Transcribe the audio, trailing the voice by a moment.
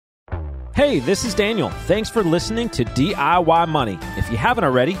Hey, this is Daniel. Thanks for listening to DIY Money. If you haven't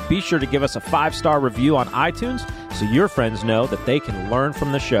already, be sure to give us a 5-star review on iTunes so your friends know that they can learn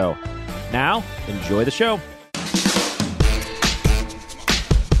from the show. Now, enjoy the show.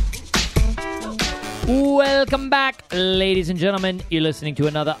 Welcome back, ladies and gentlemen. You're listening to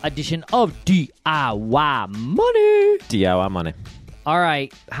another edition of DIY Money. DIY Money. All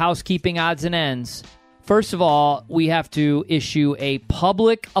right, housekeeping odds and ends. First of all, we have to issue a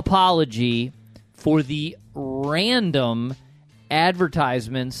public apology for the random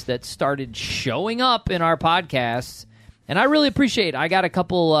advertisements that started showing up in our podcasts. And I really appreciate it. I got a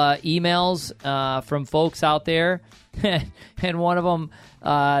couple emails from folks out there. And one of them,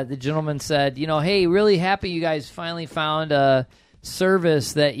 the gentleman said, hey, really happy you guys finally found a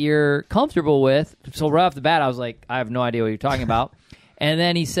service that you're comfortable with. So right off the bat, I was like, I have no idea what you're talking about. And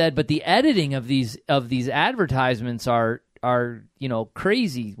then he said, but the editing of these advertisements are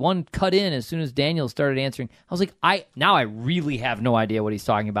crazy. One cut in as soon as Daniel started answering. I was like, I really have no idea what he's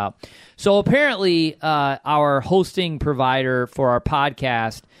talking about. So apparently, our hosting provider for our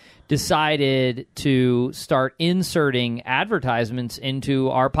podcast decided to start inserting advertisements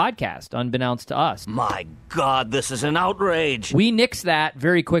into our podcast, unbeknownst to us. My God, this is an outrage. We nixed that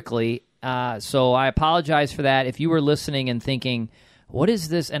very quickly, so I apologize for that. If you were listening and thinking, what is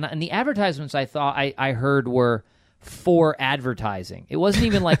this? And the advertisements I thought I heard were for advertising. It wasn't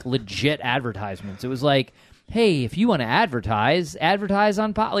even like legit advertisements. It was like, hey, if you want to advertise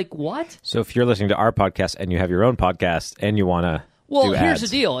on like what? So if you're listening to our podcast and you have your own podcast and you want to Well, here's the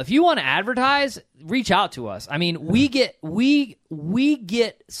deal. If you want to advertise, reach out to us. I mean, we get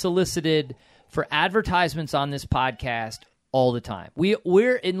solicited for advertisements on this podcast all the time.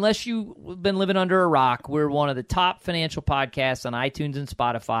 We're unless you've been living under a rock, we're one of the top financial podcasts on iTunes and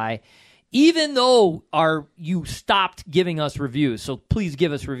Spotify. Even though you stopped giving us reviews, so please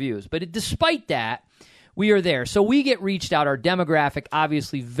give us reviews. But despite that, we are there. So we get reached out. Our demographic,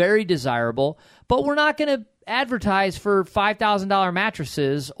 obviously very desirable, but we're not going to advertise for $5,000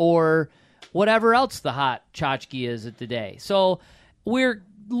 mattresses or whatever else the hot tchotchke is at the day. So we're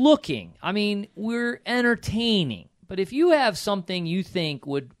looking. I mean, we're entertaining. But if you have something you think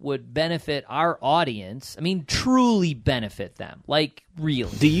would benefit our audience, I mean, truly benefit them, like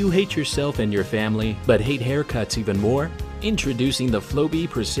really. Do you hate yourself and your family, but hate haircuts even more? Introducing the Flowbee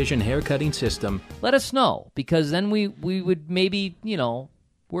Precision Haircutting System. Let us know, because then we would maybe,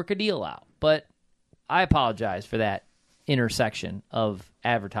 work a deal out. But I apologize for that intersection of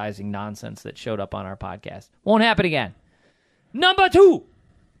advertising nonsense that showed up on our podcast. Won't happen again. Number 2,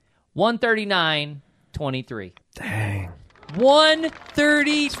 139.23. Dang.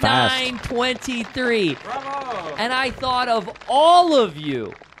 139.23. Bravo. And I thought of all of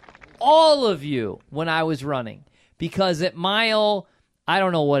you when I was running, because at mile, I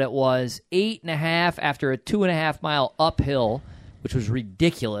don't know what it was, 8.5 after a 2.5 mile uphill, which was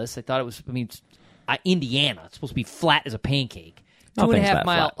ridiculous. I thought it was, Indiana. It's supposed to be flat as a pancake. 2.5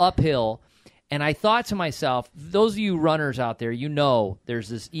 mile uphill. And I thought to myself, those of you runners out there, there's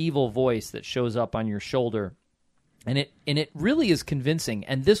this evil voice that shows up on your shoulder. And it really is convincing.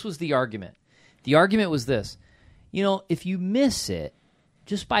 And this was the argument. The argument was this. If you miss it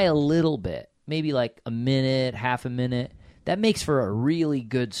just by a little bit, maybe like a minute, half a minute, that makes for a really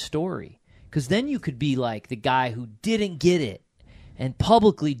good story. Because then you could be like the guy who didn't get it and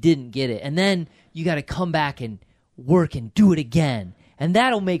publicly didn't get it. And then you got to come back and work and do it again. And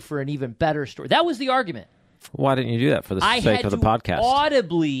that'll make for an even better story. That was the argument. Why didn't you do that for the sake of the podcast? I had to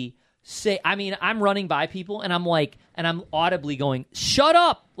audibly say, I'm running by people, and I'm audibly going, shut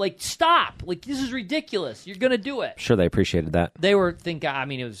up, stop, this is ridiculous. You're going to do it. Sure, they appreciated that. They were thinking,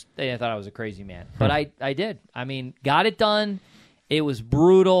 they thought I was a crazy man. But I did. Got it done. It was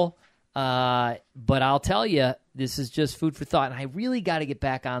brutal. But I'll tell you, this is just food for thought. And I really got to get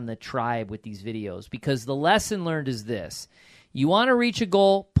back on the tribe with these videos, because the lesson learned is this. You want to reach a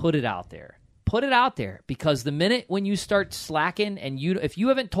goal, put it out there. Put it out there, because the minute when you start slacking and if you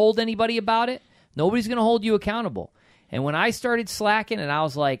haven't told anybody about it, nobody's going to hold you accountable. And when I started slacking and I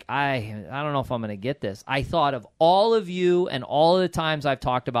was like, I don't know if I'm going to get this, I thought of all of you and all of the times I've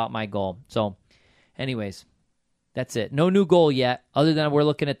talked about my goal. So anyways, that's it. No new goal yet, other than we're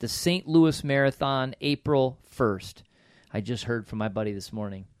looking at the St. Louis Marathon April 1st. I just heard from my buddy this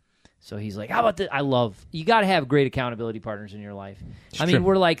morning. So he's like, how about this? You got to have great accountability partners in your life.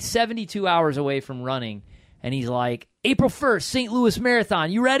 We're like 72 hours away from running, and he's like, April 1st, St. Louis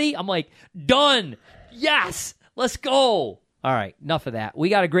Marathon. You ready? I'm like, done. Yes, let's go. All right, enough of that. We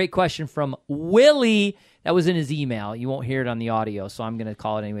got a great question from Willie. That was in his email. You won't hear it on the audio, so I'm going to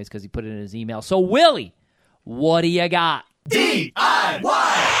call it anyways because he put it in his email. So, Willie, what do you got? DIY!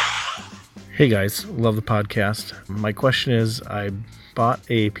 Hey guys, love the podcast. My question is, I bought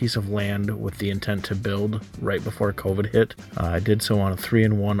a piece of land with the intent to build right before COVID hit. I did so on a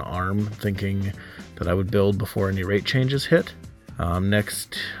 3-in-1 arm, thinking that I would build before any rate changes hit.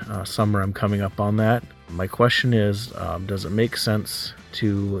 Next summer I'm coming up on that. My question is, does it make sense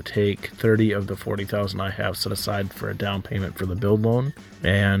to take 30 of the 40,000 I have set aside for a down payment for the build loan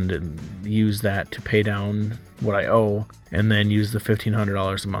and use that to pay down what I owe, and then use the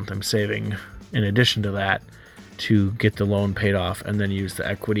 $1,500 a month I'm saving in addition to that to get the loan paid off, and then use the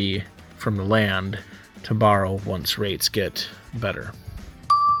equity from the land to borrow once rates get better?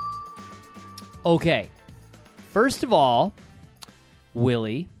 Okay. First of all,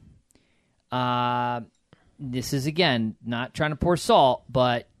 Willie, this is, again, not trying to pour salt,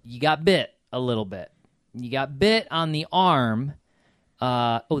 but you got bit a little bit. You got bit on the arm.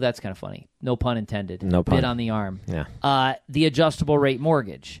 That's kind of funny. No pun intended. No pun. Bit on the arm. Yeah. The adjustable rate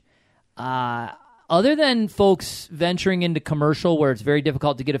mortgage. Other than folks venturing into commercial where it's very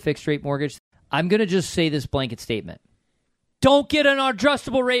difficult to get a fixed rate mortgage, I'm going to just say this blanket statement. Don't get an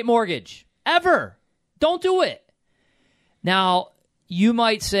adjustable rate mortgage. Ever. Don't do it. Now, you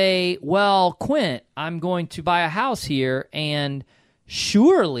might say, well, Quint, I'm going to buy a house here, and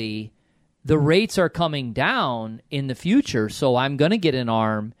surely the rates are coming down in the future, so I'm going to get an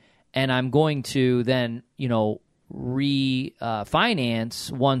ARM, and I'm going to then,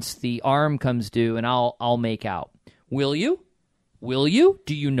 refinance once the ARM comes due, and I'll make out. Will you? Will you?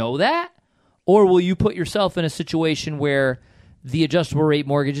 Do you know that? Or will you put yourself in a situation where the adjustable rate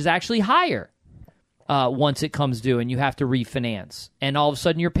mortgage is actually higher once it comes due and you have to refinance, and all of a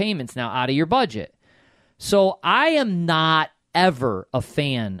sudden your payment's now out of your budget? So I am not ever a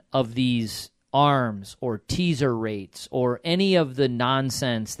fan of these ARMs or teaser rates or any of the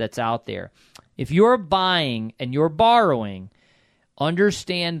nonsense that's out there. If you're buying and you're borrowing,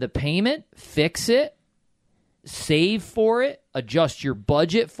 understand the payment, fix it, save for it, adjust your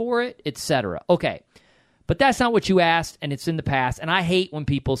budget for it, etc. Okay, but that's not what you asked, and it's in the past. And I hate when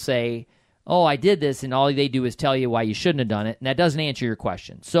people say, oh, I did this, and all they do is tell you why you shouldn't have done it, and that doesn't answer your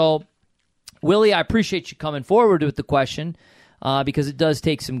question. So, Willie, I appreciate you coming forward with the question because it does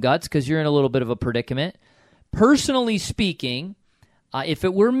take some guts because you're in a little bit of a predicament. Personally speaking, if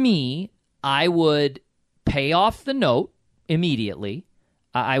it were me, I would pay off the note immediately.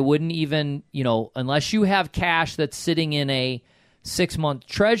 I wouldn't even, unless you have cash that's sitting in a 6-month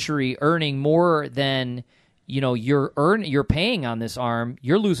treasury earning more than, you're paying on this ARM,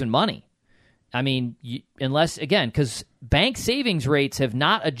 you're losing money. I mean, unless, again, because bank savings rates have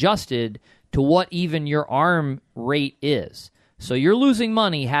not adjusted to what even your ARM rate is. So you're losing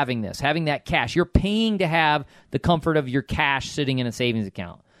money having that cash. You're paying to have the comfort of your cash sitting in a savings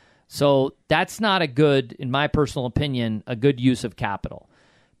account. So that's not in my personal opinion, a good use of capital.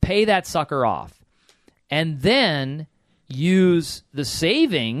 Pay that sucker off. And then use the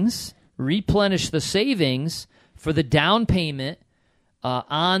savings, replenish the savings for the down payment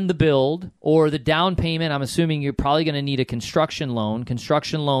on the build, or the down payment. I'm assuming you're probably going to need a construction loan.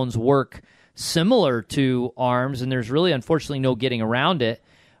 Construction loans work similar to ARMs, and there's really, unfortunately, no getting around it.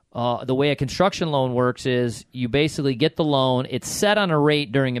 The way a construction loan works is you basically get the loan, it's set on a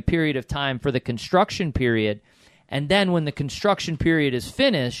rate during a period of time for the construction period, and then when the construction period is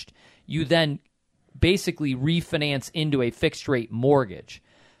finished, you then basically refinance into a fixed rate mortgage.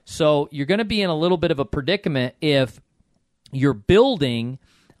 So you're going to be in a little bit of a predicament if you're building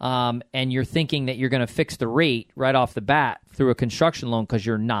and you're thinking that you're going to fix the rate right off the bat through a construction loan, because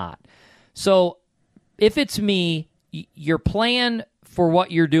you're not. So if it's me, your plan for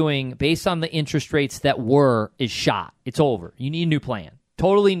what you're doing based on the interest rates that is shot. It's over. You need a new plan.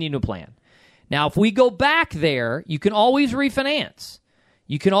 Totally need a new plan. Now, if we go back there, you can always refinance.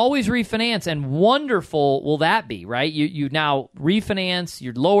 And wonderful will that be, right? You now refinance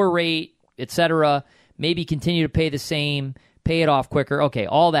your lower rate, etc. Maybe continue to pay the same, pay it off quicker. Okay,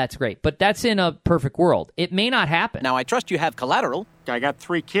 all that's great. But that's in a perfect world. It may not happen. Now, I trust you have collateral. I got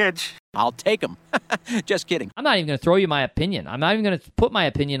 3 kids. I'll take them. Just kidding. I'm not even going to throw you my opinion. I'm not even going to put my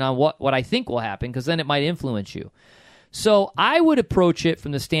opinion on what I think will happen, because then it might influence you. So I would approach it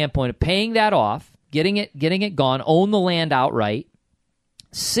from the standpoint of paying that off, getting it gone, own the land outright,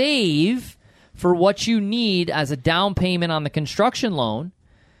 save for what you need as a down payment on the construction loan,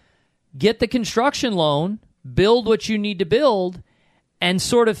 get the construction loan, build what you need to build, and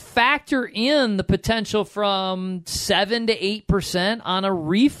sort of factor in the potential from 7 to 8% on a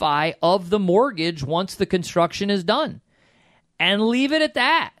refi of the mortgage once the construction is done. And leave it at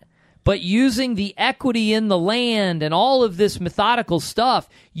that. But using the equity in the land and all of this methodical stuff,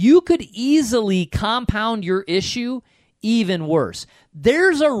 you could easily compound your issue even worse.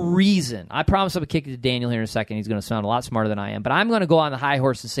 There's a reason. I promise I'm going to kick it to Daniel here in a second. He's going to sound a lot smarter than I am. But I'm going to go on the high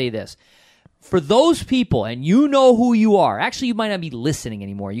horse and say this. For those people, and you know who you are. Actually, you might not be listening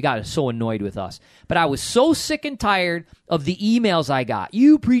anymore. You got so annoyed with us. But I was so sick and tired of the emails I got.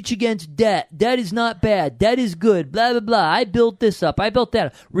 You preach against debt. Debt is not bad. Debt is good. Blah, blah, blah. I built this up. I built that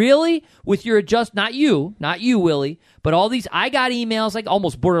up. Really? With your not you, Willie, but all these, I got emails like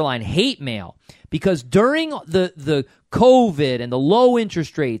almost borderline hate mail. Because during the COVID and the low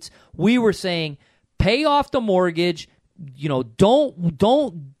interest rates, we were saying, pay off the mortgage.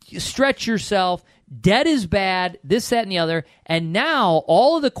 Don't stretch yourself. Debt is bad, this, that, and the other. And now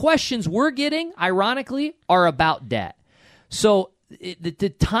all of the questions we're getting, ironically, are about debt. So the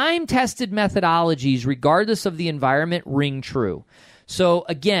time-tested methodologies, regardless of the environment, ring true. So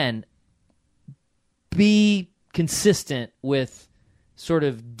again, be consistent with sort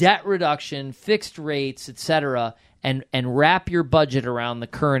of debt reduction, fixed rates, etc., and wrap your budget around the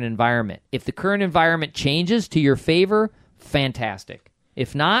current environment. If the current environment changes to your favor, fantastic.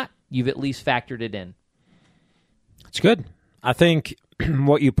 If not, you've at least factored it in. It's good. I think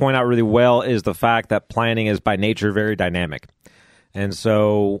what you point out really well is the fact that planning is by nature very dynamic. And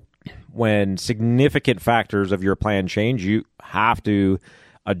so when significant factors of your plan change, you have to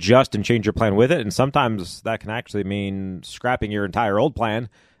adjust and change your plan with it. And sometimes that can actually mean scrapping your entire old plan,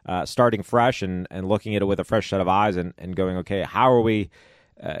 starting fresh and looking at it with a fresh set of eyes and going, okay, how are we,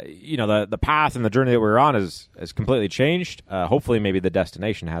 the path and the journey that we're on has completely changed. Hopefully maybe the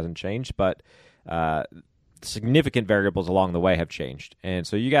destination hasn't changed, but significant variables along the way have changed. And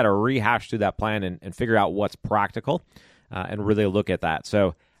so you got to rehash through that plan and figure out what's practical and really look at that.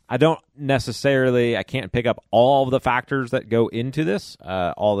 So I can't pick up all of the factors that go into this,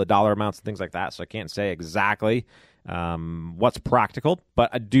 all the dollar amounts and things like that. So I can't say exactly what's practical, but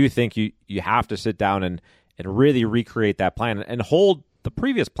I do think you have to sit down and really recreate that plan and hold the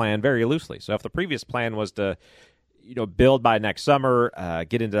previous plan very loosely. So if the previous plan was to, build by next summer,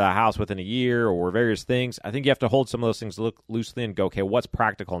 get into the house within a year or various things, I think you have to hold some of those things loosely and go, okay, what's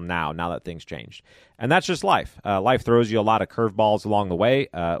practical now that things changed? And that's just life. Life throws you a lot of curveballs along the way,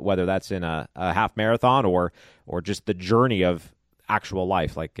 whether that's in a half marathon or just the journey of actual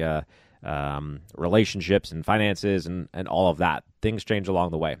life, like relationships and finances and all of that. Things change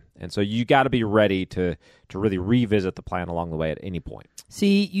along the way. And so you got to be ready to really revisit the plan along the way at any point.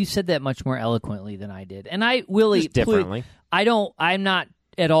 See, you said that much more eloquently than I did. And I, Willie, just differently. I'm not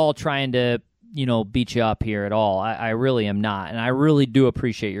at all trying to, beat you up here at all. I really am not. And I really do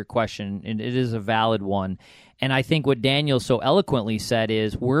appreciate your question. And it is a valid one. And I think what Daniel so eloquently said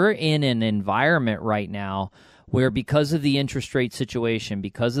is we're in an environment right now where because of the interest rate situation,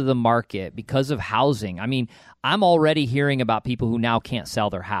 because of the market, because of housing, I'm already hearing about people who now can't sell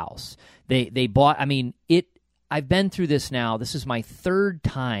their house. They bought, I've been through this now. This is my third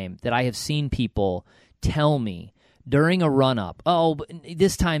time that I have seen people tell me during a run-up, oh,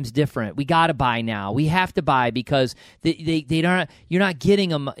 this time's different. We got to buy now. We have to buy because they don't. You're not getting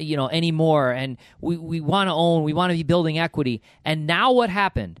them, anymore. And we want to own. We want to be building equity. And now what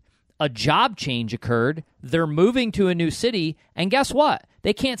happened? A job change occurred. They're moving to a new city, and guess what?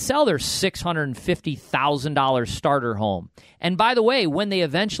 They can't sell their $650,000 starter home. And by the way, when they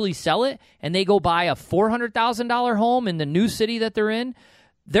eventually sell it and they go buy a $400,000 home in the new city that they're in,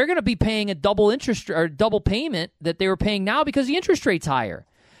 they're going to be paying a double interest or double payment that they were paying now because the interest rate's higher.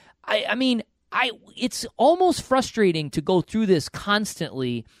 It's almost frustrating to go through this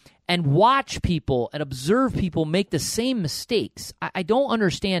constantly and watch people and observe people make the same mistakes. I don't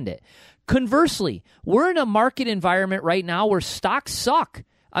understand it. Conversely, we're in a market environment right now where stocks suck.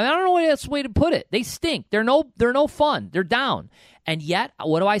 I don't know what else way to put it. They stink. They're no fun. They're down. And yet,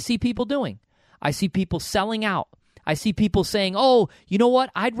 what do I see people doing? I see people selling out. I see people saying, "Oh, you know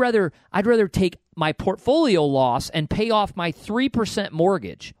what? I'd rather take my portfolio loss and pay off my 3%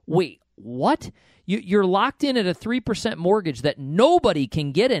 mortgage." Wait, what? You're locked in at a 3% mortgage that nobody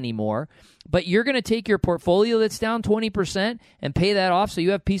can get anymore, but you're going to take your portfolio that's down 20% and pay that off so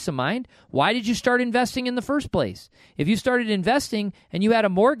you have peace of mind? Why did you start investing in the first place? If you started investing and you had a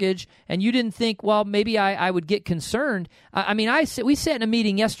mortgage and you didn't think, well, maybe I would get concerned. We sat in a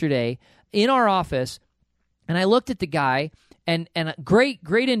meeting yesterday in our office, and I looked at the guy, and a great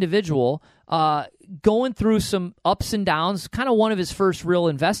individual, going through some ups and downs, kind of one of his first real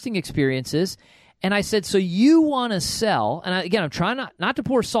investing experiences. And I said, so you want to sell? And I'm trying not to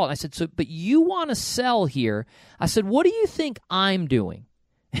pour salt. And I said, but you want to sell here? I said, what do you think I'm doing?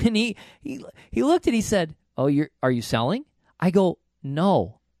 And he looked at, he said, oh, are you selling? I go,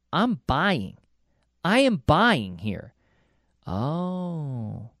 no, I'm buying. I am buying here.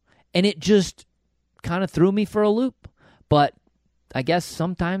 Oh. And it just kind of threw me for a loop. But I guess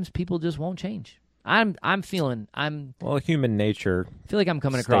sometimes people just won't change. I feel human nature like I'm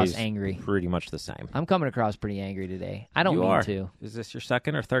coming across stays angry. pretty much the same. I'm coming across pretty angry today. I don't mean to. Is this your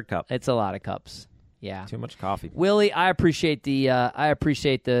second or third cup? It's a lot of cups. Yeah. Too much coffee. Willie, I appreciate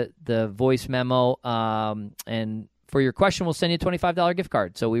the voice memo. And for your question, we'll send you a $25 gift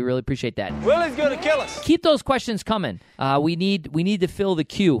card. So we really appreciate that. Willie's gonna kill us. Keep those questions coming. We need to fill the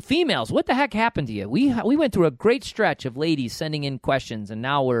queue. Females, what the heck happened to you? We went through a great stretch of ladies sending in questions, and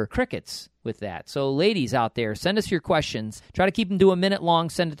now we're crickets with that. So ladies out there, send us your questions. Try to keep them to a minute long.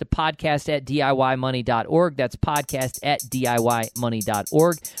 Send it to podcast@DIYmoney.org. That's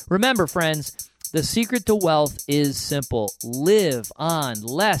podcast@DIYmoney.org. Remember, friends, the secret to wealth is simple. Live on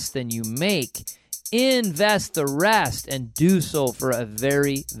less than you make. Invest the rest, and do so for a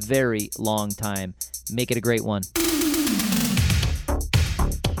very, very long time. Make it a great one.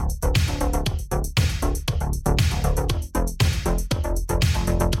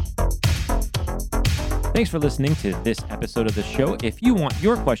 Thanks for listening to this episode of the show. If you want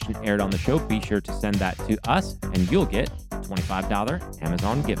your question aired on the show, be sure to send that to us, and you'll get a $25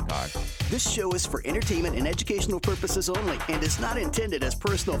 Amazon gift card. This show is for entertainment and educational purposes only and is not intended as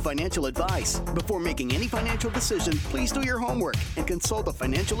personal financial advice. Before making any financial decision, please do your homework and consult a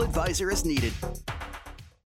financial advisor as needed.